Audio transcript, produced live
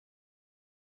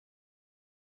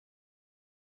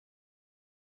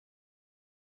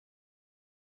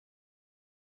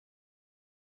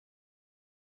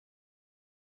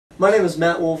My name is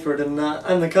Matt Wolford, and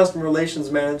I'm the Customer Relations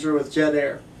Manager with Jet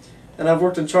Air. And I've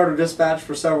worked in charter dispatch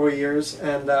for several years,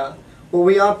 and what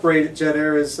we operate at Jet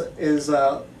Air is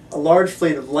a large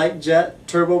fleet of light jet,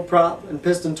 turboprop, and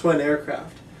piston twin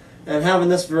aircraft. And having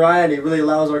this variety really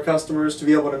allows our customers to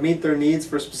be able to meet their needs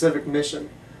for a specific mission.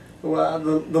 The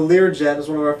Learjet is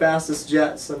one of our fastest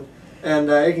jets, and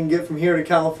it can get from here to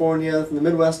California, from the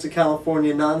Midwest to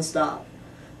California non-stop.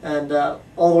 And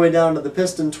all the way down to the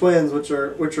piston twins, which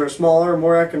are smaller,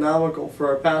 more economical for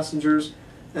our passengers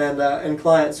and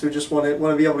clients who just want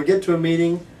to be able to get to a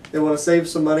meeting. They want to save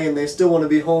some money, and they still want to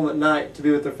be home at night to be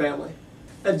with their family.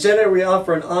 At Jet Air, we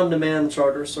offer an on-demand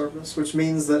charter service, which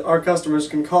means that our customers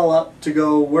can call up to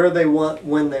go where they want,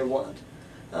 when they want.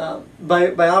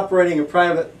 By operating a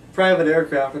private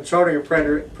aircraft and chartering a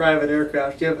private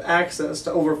aircraft, you have access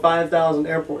to over 5,000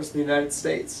 airports in the United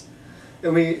States.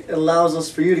 It allows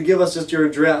us for you to give us just your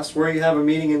address, where you have a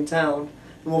meeting in town,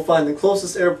 and we'll find the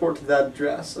closest airport to that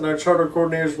address, and our charter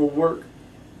coordinators will work.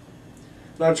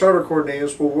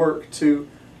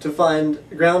 To find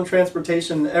ground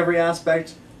transportation in every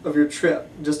aspect of your trip,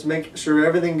 just to make sure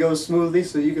everything goes smoothly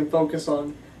so you can focus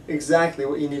on exactly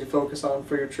what you need to focus on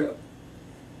for your trip.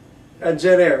 At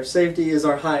Jet Air, safety is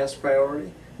our highest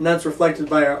priority, and that's reflected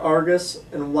by our Argus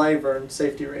and Wyvern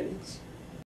safety ratings.